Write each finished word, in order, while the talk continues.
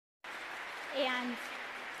And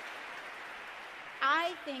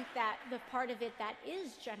I think that the part of it that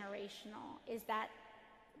is generational is that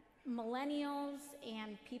millennials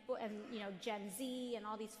and people and Gen Z and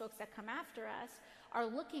all these folks that come after us are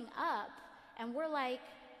looking up, and we're like,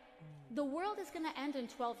 the world is going to end in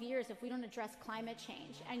 12 years if we don't address climate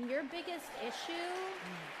change. And your biggest issue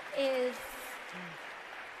is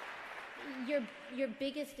your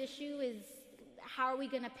biggest issue is how are we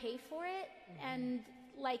going to pay for it? And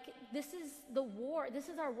like, this is the war. This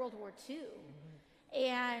is our World War II.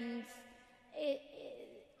 And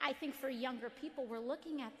I think for younger people, we're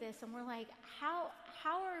looking at this and we're like, how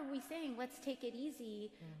are we saying let's take it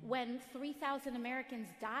easy when 3,000 Americans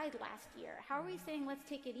died last year? How are we saying let's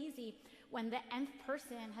take it easy when the nth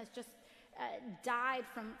person has just died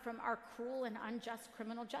from our cruel and unjust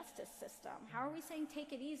criminal justice system? How are we saying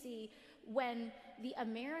take it easy when the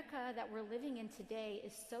America that we're living in today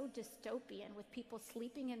is so dystopian, with people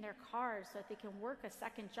sleeping in their cars so that they can work a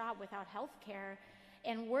second job without health care,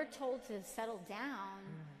 and we're told to settle down?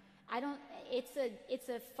 It's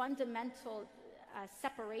a fundamental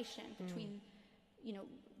separation between,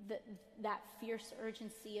 that fierce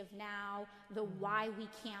urgency of now, the why we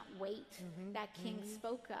can't wait that King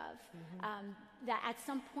spoke of, that at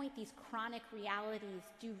some point these chronic realities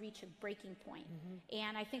do reach a breaking point.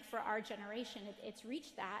 And I think for our generation, it's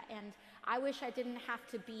reached that. And I wish I didn't have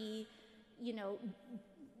to be,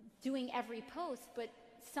 doing every post, but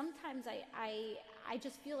sometimes I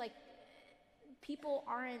just feel like people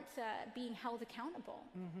aren't being held accountable.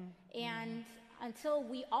 And until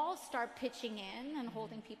we all start pitching in and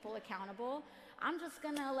holding people accountable, I'm just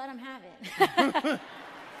gonna let them have it.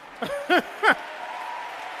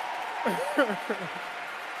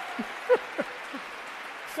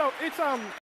 So it's